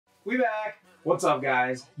We back! What's up,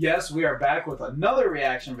 guys? Yes, we are back with another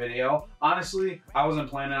reaction video. Honestly, I wasn't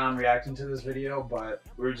planning on reacting to this video, but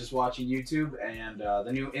we were just watching YouTube, and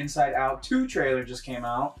the new Inside Out 2 trailer just came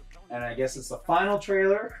out, and I guess it's the final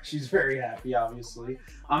trailer. She's very happy, obviously.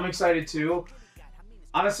 I'm excited too.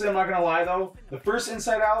 Honestly, I'm not gonna lie though, the first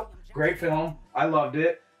Inside Out, great film. I loved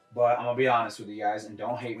it, but I'm gonna be honest with you guys, and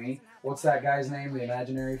don't hate me. What's that guy's name? The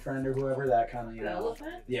imaginary friend or whoever? That kind of, you know.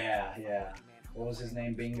 Elephant? Yeah. What was his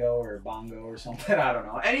name? Bingo or Bongo or something? I don't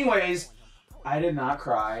know. Anyways, I did not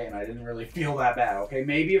cry and I didn't really feel that bad, okay?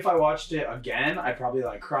 Maybe if I watched it again, I'd probably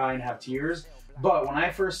like cry and have tears. But when I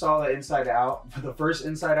first saw the Inside Out, the first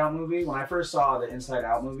Inside Out movie, when I first saw the Inside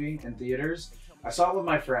Out movie in theaters, I saw it with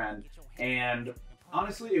my friend, and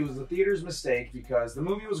honestly, it was the theater's mistake because the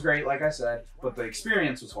movie was great, like I said, but the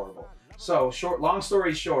experience was horrible. So, long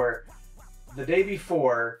story short, the day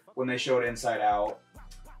before when they showed Inside Out,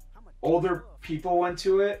 older people went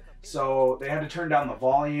to it, so they had to turn down the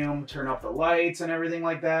volume, turn up the lights and everything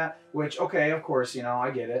like that, which, okay, of course, you know,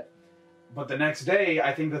 I get it. But the next day,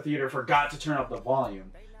 I think the theater forgot to turn up the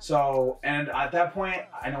volume. So, and at that point,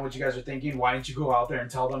 I know what you guys are thinking, why didn't you go out there and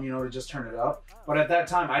tell them, you know, to just turn it up? But at that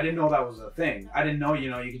time, I didn't know that was a thing. I didn't know,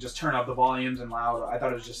 you know, you could just turn up the volumes and loud. I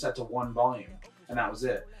thought it was just set to one volume, and that was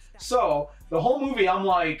it. So, the whole movie, I'm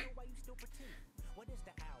like,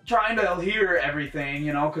 trying to hear everything,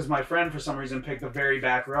 you know, because my friend for some reason picked the very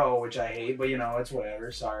back row, which I hate, but you know, it's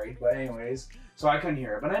whatever, sorry. But anyways, so I couldn't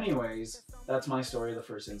hear it. But anyways, that's my story of the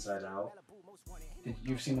first Inside Out.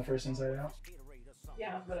 You've seen the first Inside Out?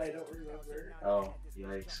 Yeah, but I don't remember. Oh,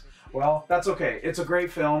 yikes. Well, that's okay. It's a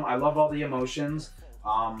great film. I love all the emotions.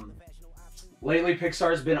 Lately,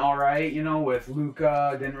 Pixar's been alright, you know, with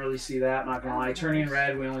Luca. Didn't really see that, not gonna lie. Turning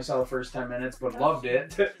Red, we only saw the first 10 minutes, but loved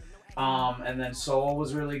it. And then Soul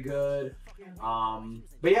was really good.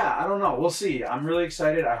 But yeah, I don't know. We'll see. I'm really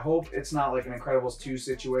excited. I hope it's not like an Incredibles 2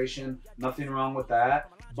 situation. Nothing wrong with that.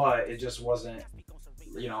 But it just wasn't,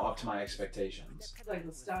 you know, up to my expectations. Like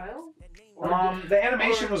the style? The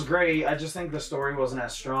animation was great. I just think the story wasn't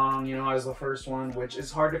as strong, you know, as the first one, which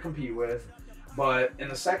is hard to compete with. But in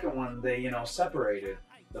the second one, they, you know, separated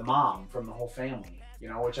the mom from the whole family, you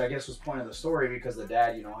know, which I guess was point of the story because the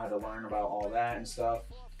dad, you know, had to learn about all that and stuff.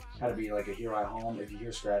 Had to be like a hero at home. If you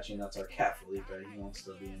hear scratching, that's our cat Felipe. He wants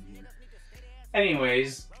to be in here.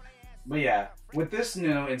 Anyways, but yeah, with this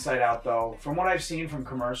new Inside Out though, from what I've seen from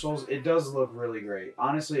commercials, it does look really great.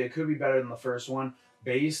 Honestly, it could be better than the first one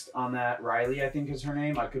based on that Riley, I think is her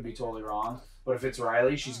name. I could be totally wrong. But if it's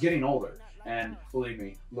Riley, she's getting older. And believe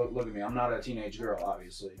me, look at me. I'm not a teenage girl,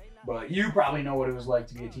 obviously. But you probably know what it was like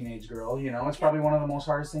to be a teenage girl. You know, it's probably one of the most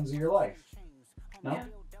hardest things of your life. No? Yeah.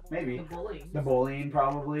 Maybe. The bullying. The bullying,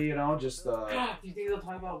 probably, you know, just the... You think they'll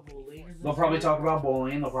talk about bullying? They'll probably talk about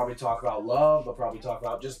bullying. They'll probably talk about love. They'll probably talk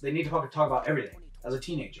about just... They need to talk about everything as a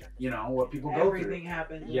teenager, you know, what people go through. Everything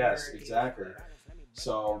happens. Yes, exactly.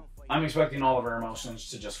 So, I'm expecting all of our emotions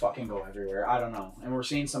to just fucking go everywhere. I don't know. And we're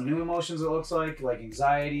seeing some new emotions, it looks like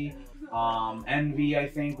anxiety, envy, I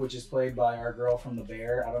think, which is played by our girl from The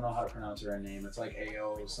Bear. I don't know how to pronounce her name. It's like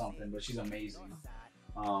A.O. something, but she's amazing.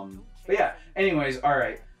 But yeah, anyways,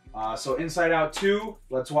 alright. So Inside Out 2,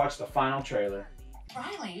 let's watch the final trailer.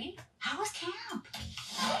 Riley, how was camp?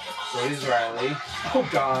 So it is Riley. Oh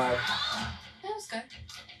God. That was good.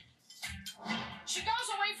 She goes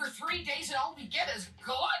away for 3 days and all we get is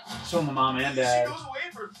good? So my mom and dad. She goes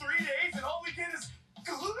away for 3 days and all we get is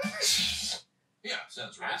good? Yeah,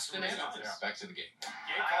 sounds right. Back to the game.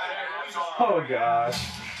 Oh gosh.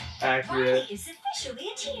 Accurate. Riley is officially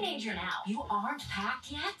a teenager now. You aren't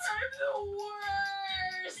packed yet? I'm the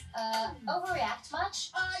worst! Overreact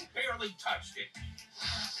much? I barely touched it.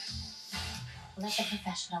 Let the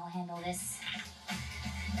professional handle this. I'm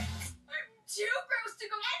too gross to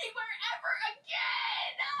go anywhere ever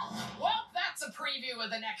again! Well, that's a preview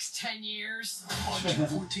of the next 10 years. On June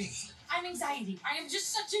 14th. I'm anxiety. I am just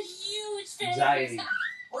such a huge fan. Anxiety.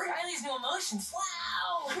 We're Riley's new emotions.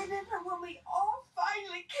 Wow! Remember when we all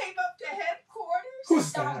finally came up to headquarters?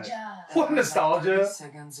 Who's that? Nostalgia. What nostalgia?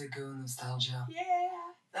 Seconds ago, nostalgia.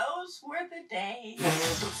 Yeah, those were the days.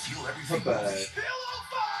 So feel everything Bye-bye. movie Pillow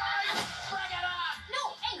fight! Bring it on! No,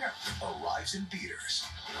 anger. arrives in theaters.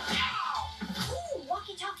 Ooh,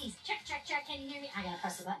 walkie-talkies. Check. Can you hear me? I gotta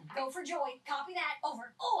press the button. Go for Joy. Copy that.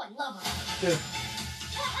 Over. Oh, I love them.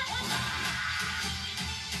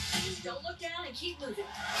 Please don't look down and keep moving.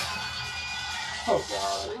 Oh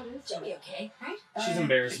God. What is She'll that? be okay, right? She's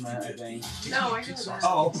embarrassment, I think. No, I know that.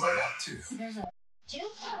 Oh. Inside Out 2. There's a... Two?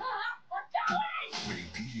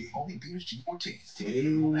 Rated PG, only theaters G14.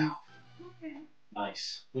 Ew. Now. Okay.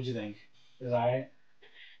 Nice. What'd you think? Is that alright?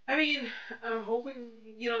 I mean, I'm hoping,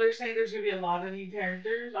 they're saying there's going to be a lot of new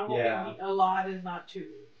characters. I'm Yeah. hoping a lot is not too.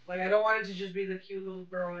 Like, I don't want it to just be the cute little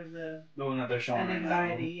girl and the one that they're showing right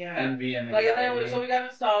anxiety, now. yeah. Envy and Like, anxiety. and then, so we got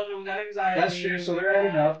nostalgia, we got anxiety. That's true, so they're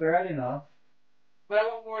adding up. They're adding up. But I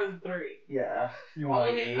want more than 3. Yeah. You want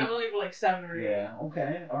like 8? I'm looking for like 7 or 8. Yeah,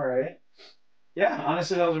 okay, alright. Yeah,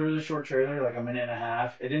 honestly, that was a really short trailer, like a minute and a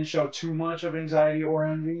half. It didn't show too much of anxiety or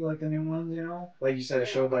envy like the new ones, Like you said, it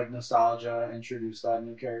showed like nostalgia, introduced that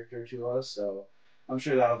new character to us, so I'm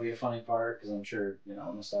sure that'll be a funny part, because I'm sure,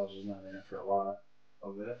 nostalgia's not in it for a lot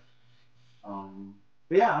of it.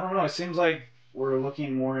 But yeah, I don't know, it seems like we're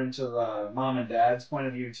looking more into the mom and dad's point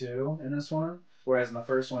of view too in this one, whereas in the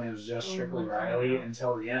first one it was just strictly Riley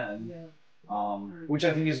until the end. Yeah. Which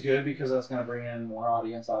I think is good because that's going to bring in more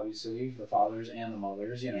audience, obviously, the fathers and the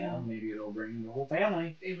mothers, Yeah. Maybe it'll bring the whole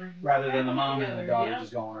family bring rather than the mom and the daughter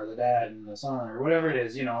just going, or the dad and the son, or whatever it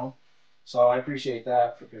is, So I appreciate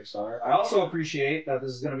that for Pixar. I also appreciate that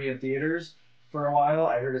this is going to be in theaters for a while.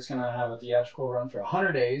 I heard it's going to have a theatrical run for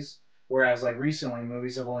 100 days, whereas like recently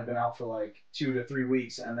movies have only been out for like 2 to 3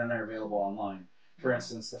 weeks and then they're available online. For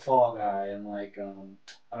instance, The Fall Guy and like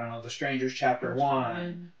I don't know, The Strangers Chapter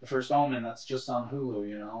 1, The First Omen, that's just on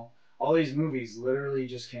Hulu, All these movies literally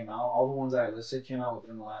just came out. All the ones that I listed came out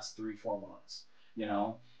within the last 3-4 months,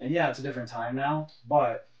 And yeah, it's a different time now,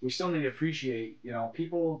 but we still need to appreciate,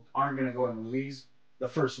 people aren't going to go to movies the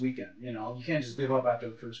first weekend, You can't just give up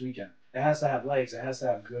after the first weekend. It has to have legs. It has to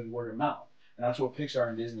have good word of mouth. And that's what Pixar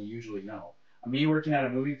and Disney usually know. Me working at a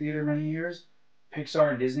movie theater many years, Pixar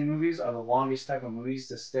and Disney movies are the longest type of movies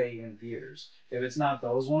to stay in theaters. If it's not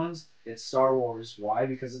those ones, it's Star Wars. Why?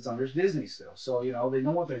 Because it's under Disney still. So, they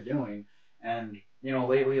know what they're doing. And,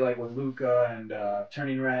 lately, like with Luca and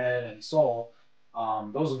Turning Red and Soul,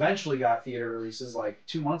 those eventually got theater releases like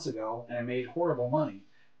 2 months ago, and it made horrible money.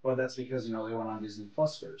 But that's because, they went on Disney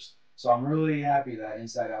Plus first. So I'm really happy that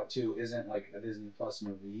Inside Out 2 isn't like a Disney Plus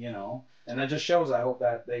movie, And that just shows, I hope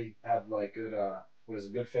that they have like good,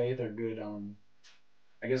 good faith or good,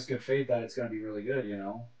 I guess good faith that it's going to be really good,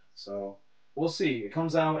 So we'll see. It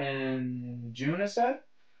comes out in June, it said?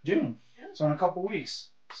 June. Yeah. So in a couple weeks.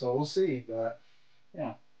 So we'll see. But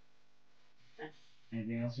yeah.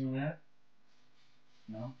 Anything else you want to add?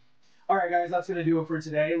 No? Alright guys, that's going to do it for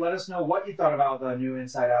today. Let us know what you thought about the new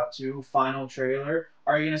Inside Out 2 final trailer.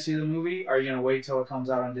 Are you going to see the movie? Are you going to wait till it comes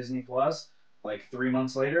out on Disney Plus? Like 3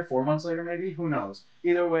 months later? 4 months later maybe? Who knows?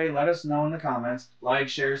 Either way, let us know in the comments. Like,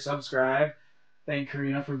 share, subscribe. Thank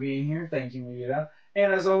Karina for being here. Thank you, Marita.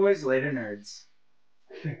 And as always, later, nerds.